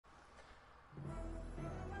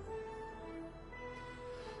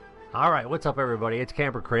Alright, what's up everybody? It's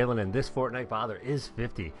Thanx Cralin and this FORTNITE Father is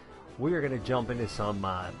 50. We are going to jump into some,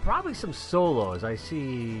 probably some solos. I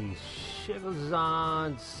see Shiggles is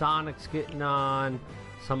on, Sonic's getting on,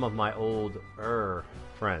 some of my old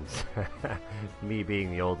friends. Me being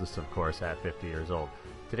the oldest, of course, at 50 years old.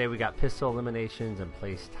 Today we got pistol eliminations and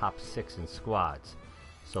place top 6 in squads.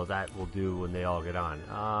 So that will do when they all get on.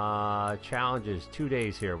 Challenges, 2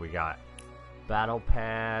 days here we got. Battle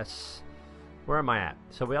Pass. Where am I at?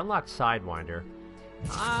 So we unlocked Sidewinder.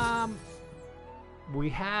 We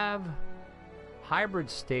have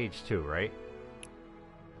hybrid stage 2, right?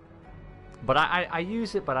 But I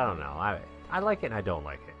use it, but I don't know. I like it and I don't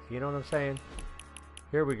like it. You know what I'm saying?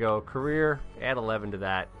 Here we go. Career, add 11 to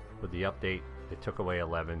that. With the update, they took away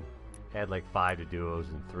 11. Add like 5 to duos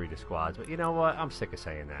and 3 to squads. But you know what? I'm sick of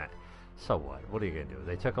saying that. So what? What are you going to do?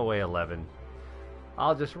 They took away 11.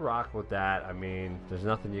 I'll just rock with that. I mean, there's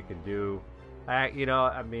nothing you can do. I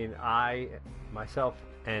myself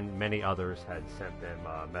and many others had sent them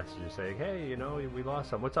messages saying, hey, you know, we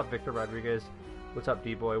lost some. What's up, Victor Rodriguez? What's up,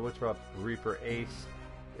 D-Boy? What's up, Reaper Ace?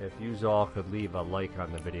 If Yuze All could leave a like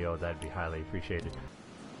on the video, that'd be highly appreciated.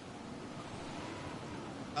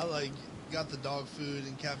 I got the dog food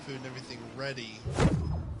and cat food and everything ready.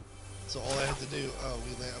 So all I had to do,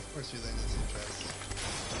 of course we landed some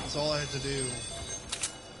chests. So all I had to do,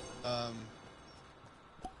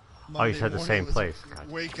 oh, you said the same place.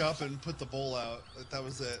 Wake up and put the bowl out. That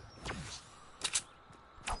was it.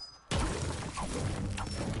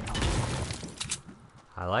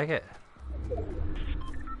 I like it.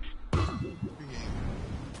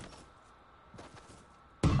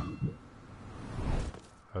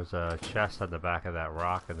 There's a chest on the back of that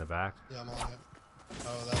rock in the back. Yeah, I'm on it.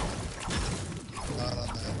 Oh, that one. Not on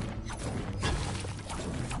that.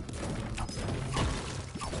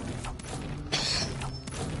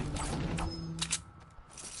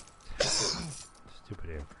 Stupid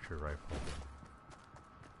infantry rifle.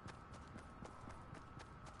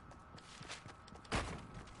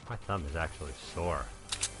 My thumb is actually sore.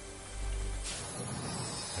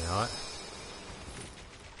 You know what?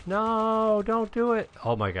 No, don't do it.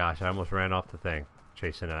 Oh my gosh, I almost ran off the thing.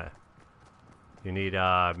 Chasing that. You need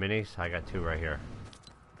minis? I got 2 right here.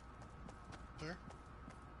 Sure.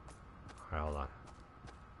 Alright, hold on.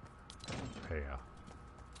 There you go.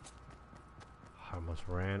 I almost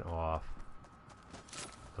ran off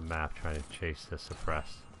the map trying to chase the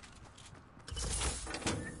suppressed. Did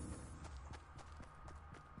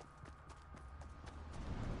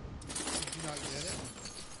you not get it?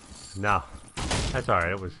 No. That's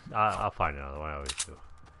alright, it was, I'll find another one, I always do.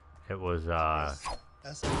 It was, the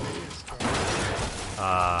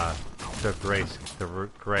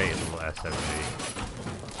gray little SMG.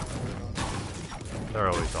 They're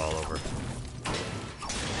always all over.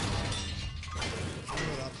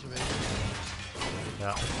 Good observation.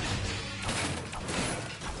 Yeah.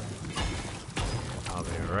 I'll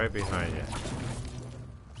be right behind you.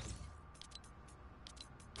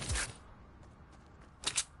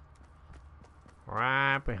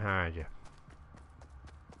 Right behind you.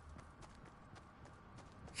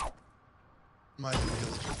 My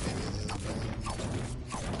heels just gave me the other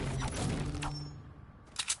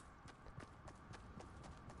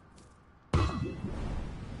one.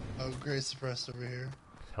 Oh, great suppressed over here.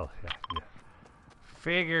 Hell yeah.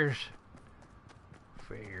 Figures.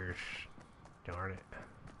 Darn it.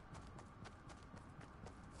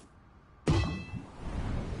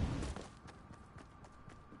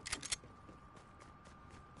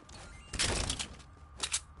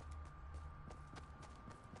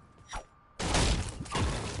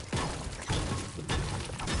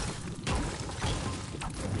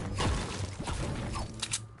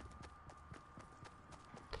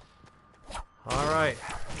 Alright.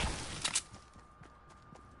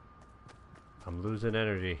 I'm losing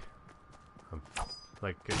energy. I'm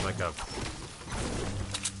like getting like a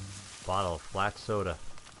bottle of flat soda.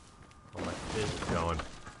 All my fizz is going.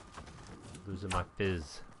 Losing my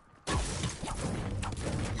fizz.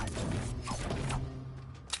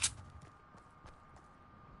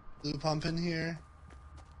 Blue pump in here.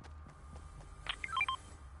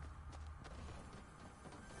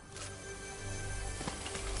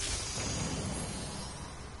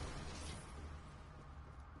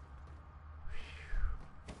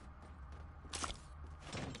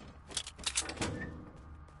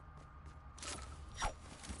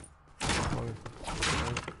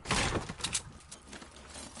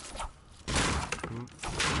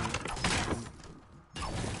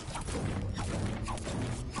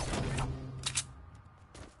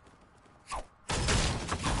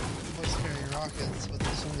 rockets, but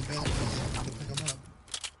there's so many bandages to pick them up.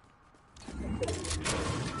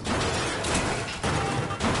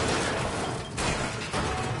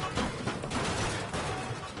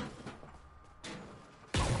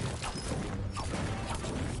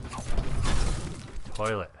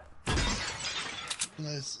 toilet.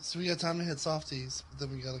 Nice. So we got time to hit softies, but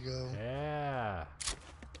then we gotta go. Yeah.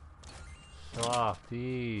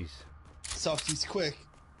 Softies. Softies quick,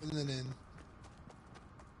 and then in.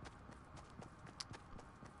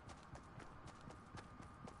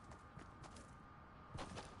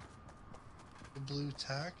 The blue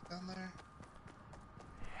tack down there?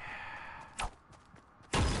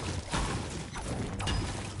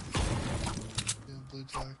 Yeah, blue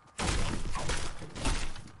tack.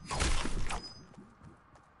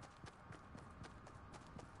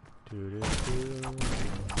 Doo-doo-doo.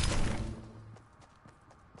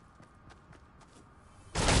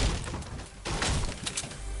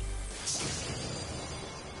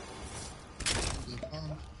 Blue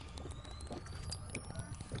pump.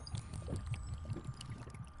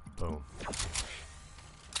 Boom.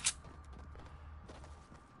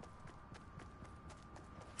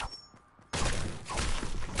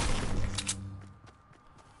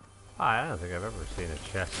 I don't think I've ever seen a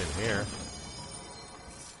chest in here.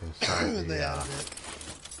 Inside the, They added it.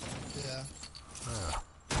 Yeah. Ah.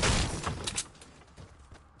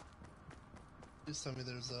 Please tell me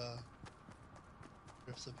there's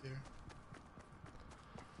drifts up here.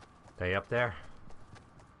 They up there?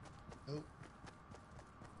 Nope.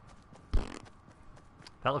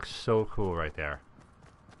 That looks so cool right there.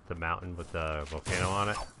 The mountain with the volcano on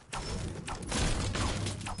it.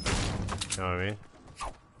 You know what I mean?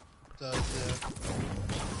 It does, yeah.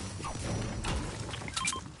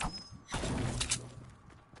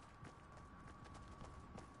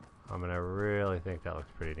 I mean, I really think that looks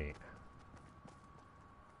pretty neat.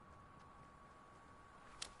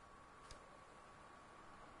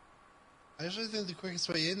 I actually think the quickest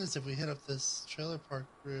way in is if we hit up this trailer park.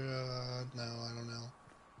 No, I don't know.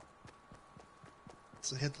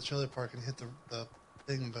 So hit the trailer park and hit the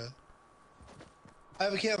thing, but I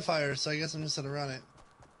have a campfire, so I guess I'm just gonna run it.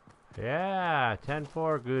 Yeah,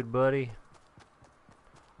 10-4, good buddy.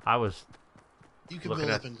 I was You can looking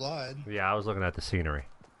build at, up and glide. yeah, I was looking at the scenery.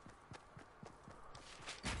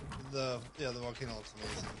 The volcano looks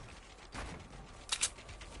amazing.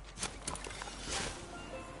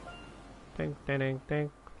 Ding, ding, ding,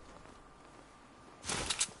 ding.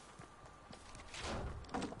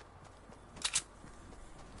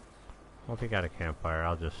 Well, if you got a campfire,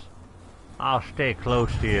 I'll stay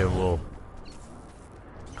close to you and we'll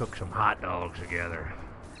cook some hot dogs together.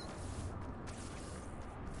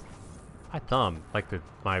 My thumb, like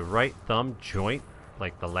my right thumb joint,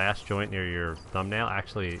 like the last joint near your thumbnail,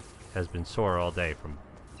 actually has been sore all day from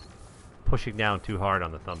pushing down too hard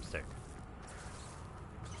on the thumbstick.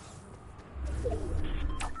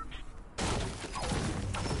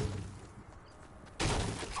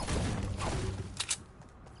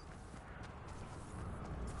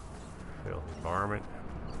 Filthy varmint.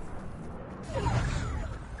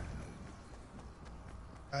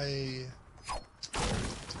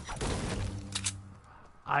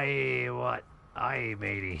 What? Aye,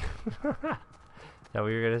 matey. Is that what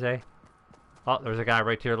you were gonna say? Oh, there's a guy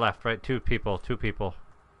right to your left, right? Two people.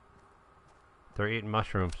 They're eating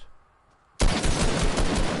mushrooms.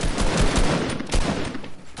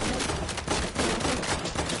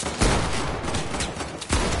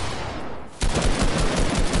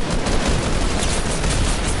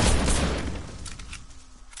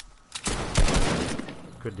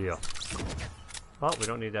 Good deal. Well, we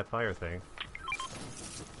don't need that fire thing.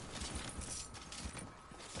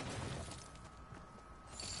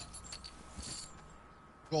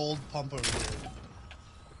 Gold pump over here.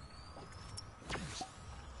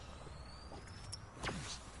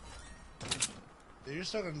 Yeah, you're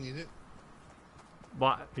still gonna need it.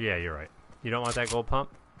 What? Yeah, you're right. You don't want that gold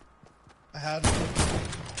pump? I had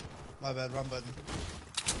my bad, wrong button.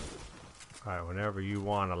 Alright, whenever you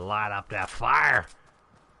want to light up that fire.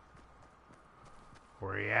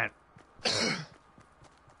 Where you at?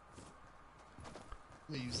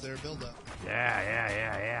 We use their build up.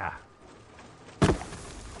 Yeah.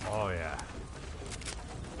 Oh, yeah.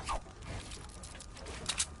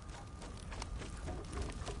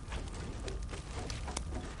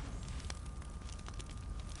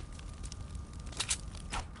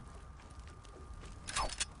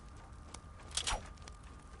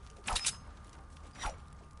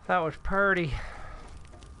 That was purty.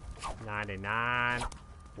 99,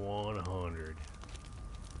 100.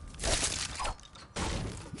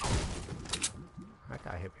 That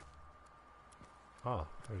guy hit me. Oh,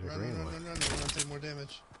 there's a green one. Run, we're gonna take more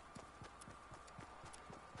damage.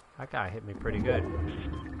 That guy hit me pretty good.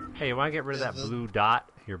 Hey, you want to get rid of that blue dot,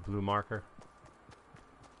 your blue marker?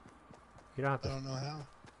 You don't have to. I don't know how.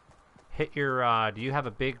 Hit your, do you have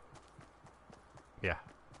a big... Yeah.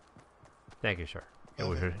 Thank you, sir. It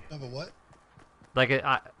was Have a what? like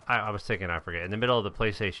I was thinking, I forget. In the middle of the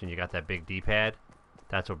PlayStation, you got that big D-pad.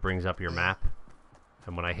 That's what brings up your map.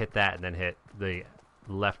 And when I hit that and then hit the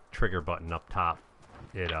left trigger button up top,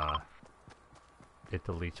 it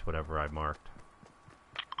deletes whatever I marked.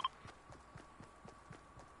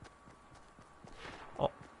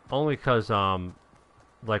 Only because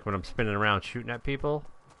like when I'm spinning around shooting at people,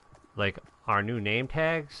 like our new name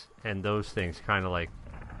tags and those things kind of like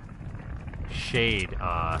shade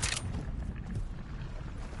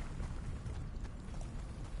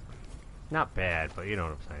not bad, but you know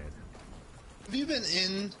what I'm saying. Have you been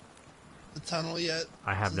in the tunnel yet?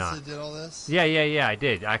 I have not. Since they did all this? Yeah, I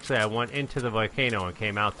did. Actually, I went into the volcano and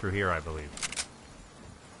came out through here, I believe.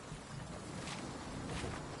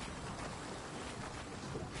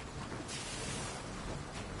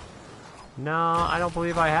 No, I don't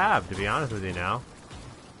believe I have, to be honest with you now.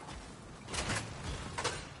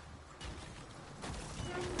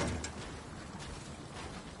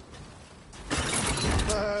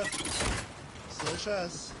 Slow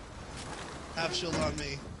chest. Half shield on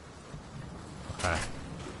me. Okay.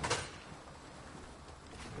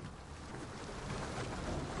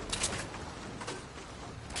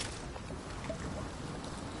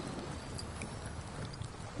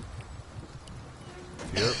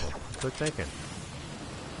 Beautiful. Good thinking.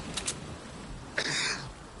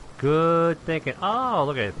 Good thinking. Oh,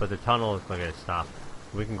 look at it. But the tunnel is going to stop.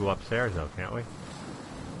 We can go upstairs, though, can't we?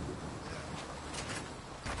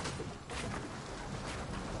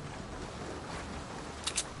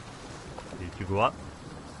 Did you go up?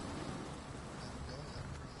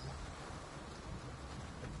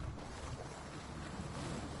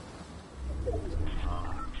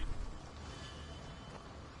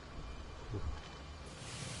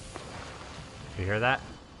 You hear that?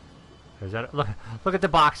 Is that look? Look at the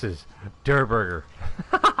boxes. Durr Burger.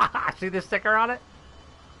 See the sticker on it?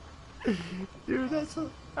 Dude, that's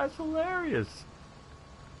hilarious.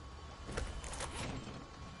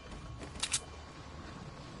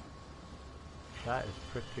 That is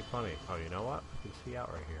pretty funny. Oh, you know what? We can see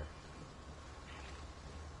out right here.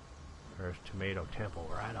 There's Tomato Temple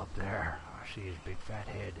right up there. I see his big fat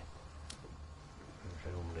head.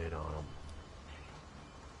 Zoomed in on him.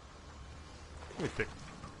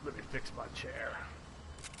 Let me fix my chair.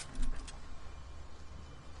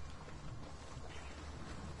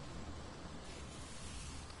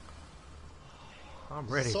 I'm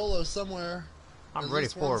ready. Solo somewhere. I'm ready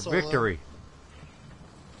for victory.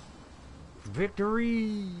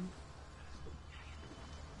 Victory!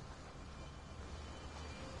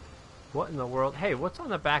 What in the world? Hey, what's on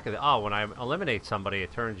the back of the... Oh, when I eliminate somebody,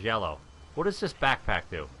 it turns yellow. What does this backpack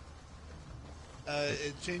do?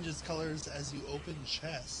 It changes colors as you open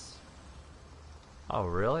chests. Oh,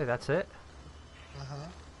 really? That's it? Uh-huh.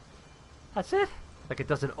 That's it? Like it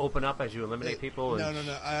doesn't open up as you eliminate people? No.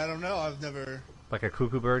 I don't know. I've never... Like a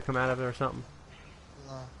cuckoo bird come out of it or something?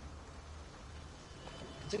 I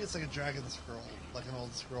think it's like a dragon scroll. Like an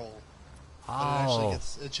old scroll. Oh. But it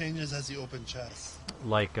actually it changes as you open chests.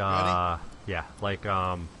 Like, yeah. Like,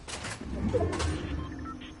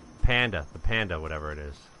 Panda. The Panda, whatever it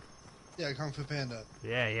is. Yeah, Kung Fu Panda.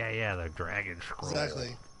 Yeah, the dragon scroll.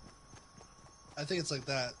 Exactly. I think it's like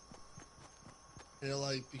that. It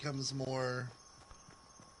like becomes more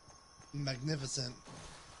magnificent.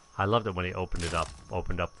 I loved it when he opened up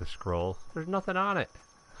the scroll. There's nothing on it.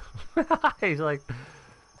 He's like,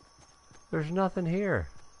 there's nothing here.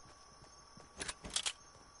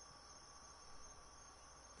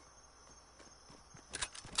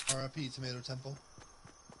 R.I.P. Tomato Temple.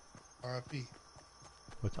 R.I.P.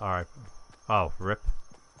 What's R.I.P.? Oh, RIP.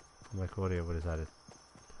 I'm like, what is that?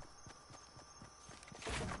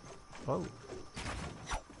 Oh.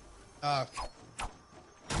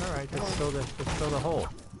 Alright, just fill the hole.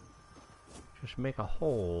 Just make a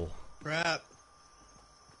hole. Crap.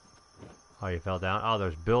 Oh, you fell down? Oh,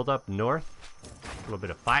 there's build up north. A little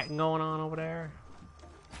bit of fighting going on over there.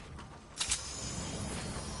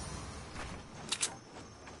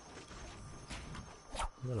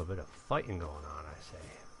 A little bit of fighting going on, I say.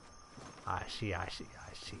 I see.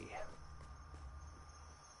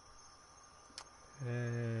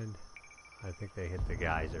 And I think they hit the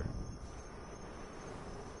geyser.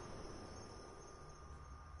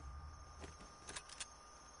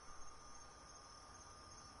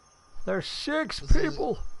 There's 6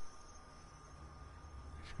 people!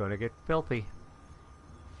 It's gonna get filthy.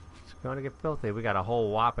 It's gonna get filthy. We got a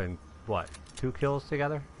whole whopping, what, 2 kills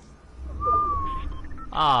together?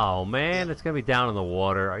 Oh man, it's gonna be down in the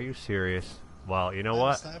water. Are you serious? Well, you know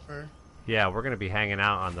what? Sniper. Yeah, we're gonna be hanging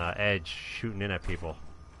out on the edge, shooting in at people.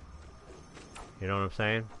 You know what I'm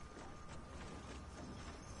saying?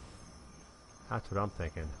 That's what I'm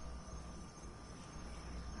thinking.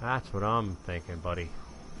 That's what I'm thinking, buddy.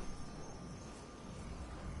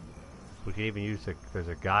 We can even use there's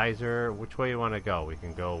a geyser. Which way you want to go? We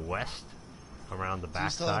can go west around the back. Do you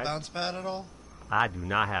still side. have bounce pad at all? I do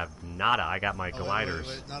not have nada. I got my gliders.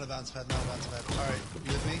 Wait. Not a bounce pad, not a bounce pad. Alright,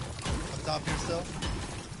 you with me? Up top here still?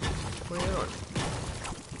 What are you doing?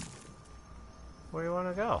 Where do you want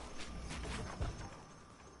to go?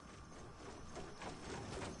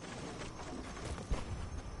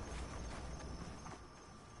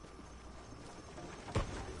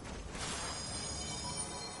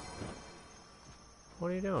 What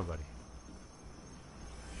are you doing, buddy?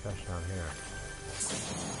 Shush down here.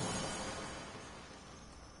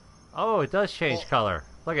 Oh, it does change color.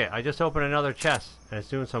 Look at it. I just opened another chest, and it's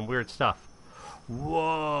doing some weird stuff.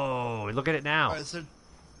 Whoa! Look at it now. Alright, so...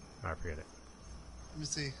 Alright, forget it. Let me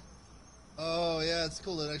see. Oh, yeah, it's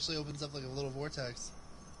cool. It actually opens up like a little vortex.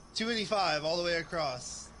 285 all the way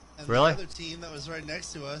across. And really? The other team that was right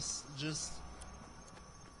next to us just...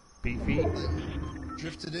 Beat feet? Like,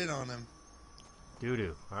 drifted in on him.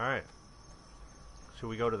 Doo-doo. Alright. Should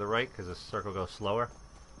we go to the right because the circle goes slower?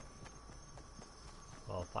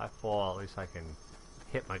 Well, if I fall, at least I can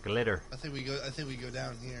hit my glitter. I think we go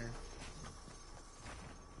down here.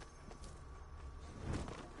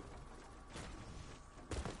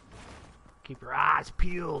 Keep your eyes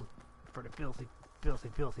peeled for the filthy, filthy,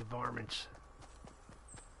 filthy varmints.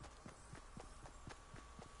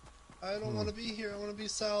 I don't want to be here. I want to be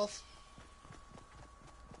south.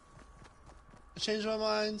 I changed my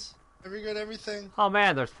mind. I regret everything. Oh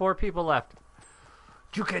man, there's 4 people left.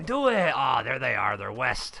 You can do it! Oh, there they are. They're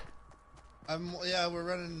west. Yeah, we're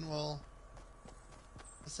running, well...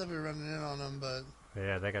 I said we were running in on them, but...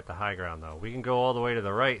 Yeah, they got the high ground though. We can go all the way to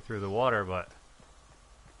the right through the water, but...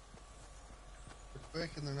 They're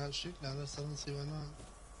quick and they're not shooting at us. I don't see why not.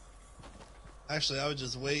 Actually, I would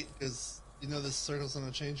just wait, because you know this circle's going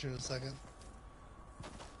to change here in a second.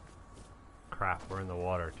 Crap, we're in the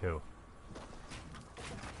water too.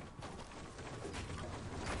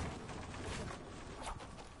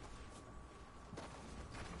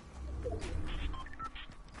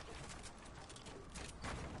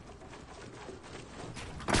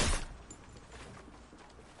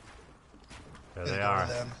 There they are.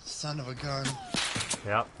 Them. Son of a gun.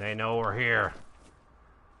 Yep, they know we're here.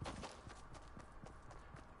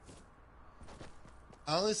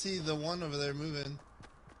 I only see the one over there moving.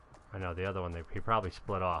 I know, the other one, he probably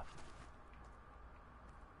split off.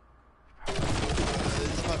 It's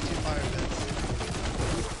about 2 fire pits.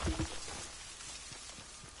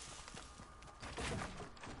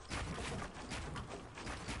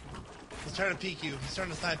 He's trying to peek you. He's trying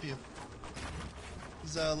to snipe you.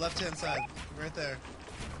 He's left-hand side. Right there.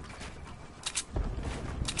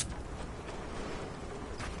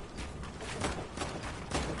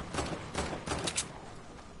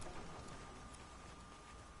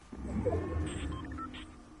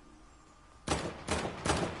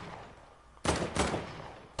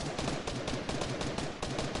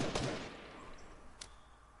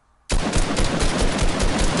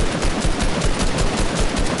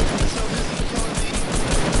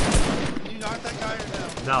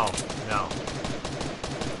 No, no.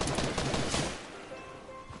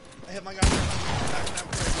 I hit my guy. Back.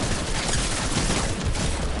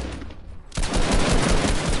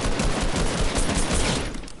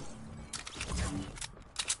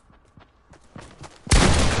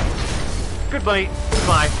 Goodbye.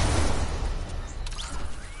 Goodbye.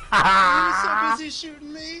 You're so busy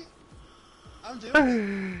shooting me. I'm doing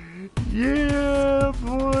it. Yeah,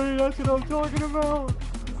 boy, that's what I'm talking about.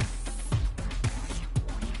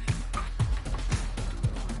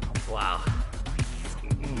 Wow.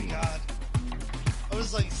 Oh my god. I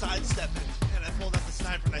was like sidestepping and I pulled out the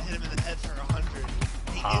sniper and I hit him in the head for 100.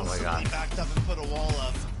 He instantly backed up and put a wall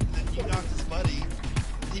up. And then you knocked his buddy.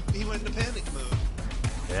 He went into panic mode.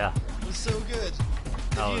 Yeah. It was so good. If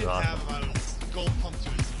That you was didn't awesome. have him, I was gold pumped to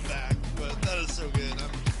his back. But that is so good.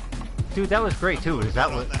 Dude, that was great too. Because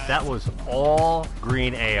that was all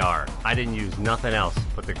green AR. I didn't use nothing else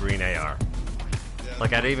but the green AR. Yeah,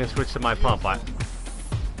 Like I'd even switch to my pump.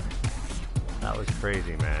 That was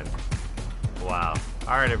crazy, man. Wow.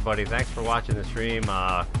 Alright everybody, thanks for watching the stream.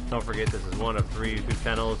 Don't forget this is one of 3 YouTube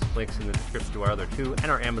channels. Links in the description to our other 2 and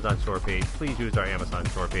our Amazon store page. Please use our Amazon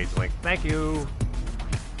store page link. Thank you!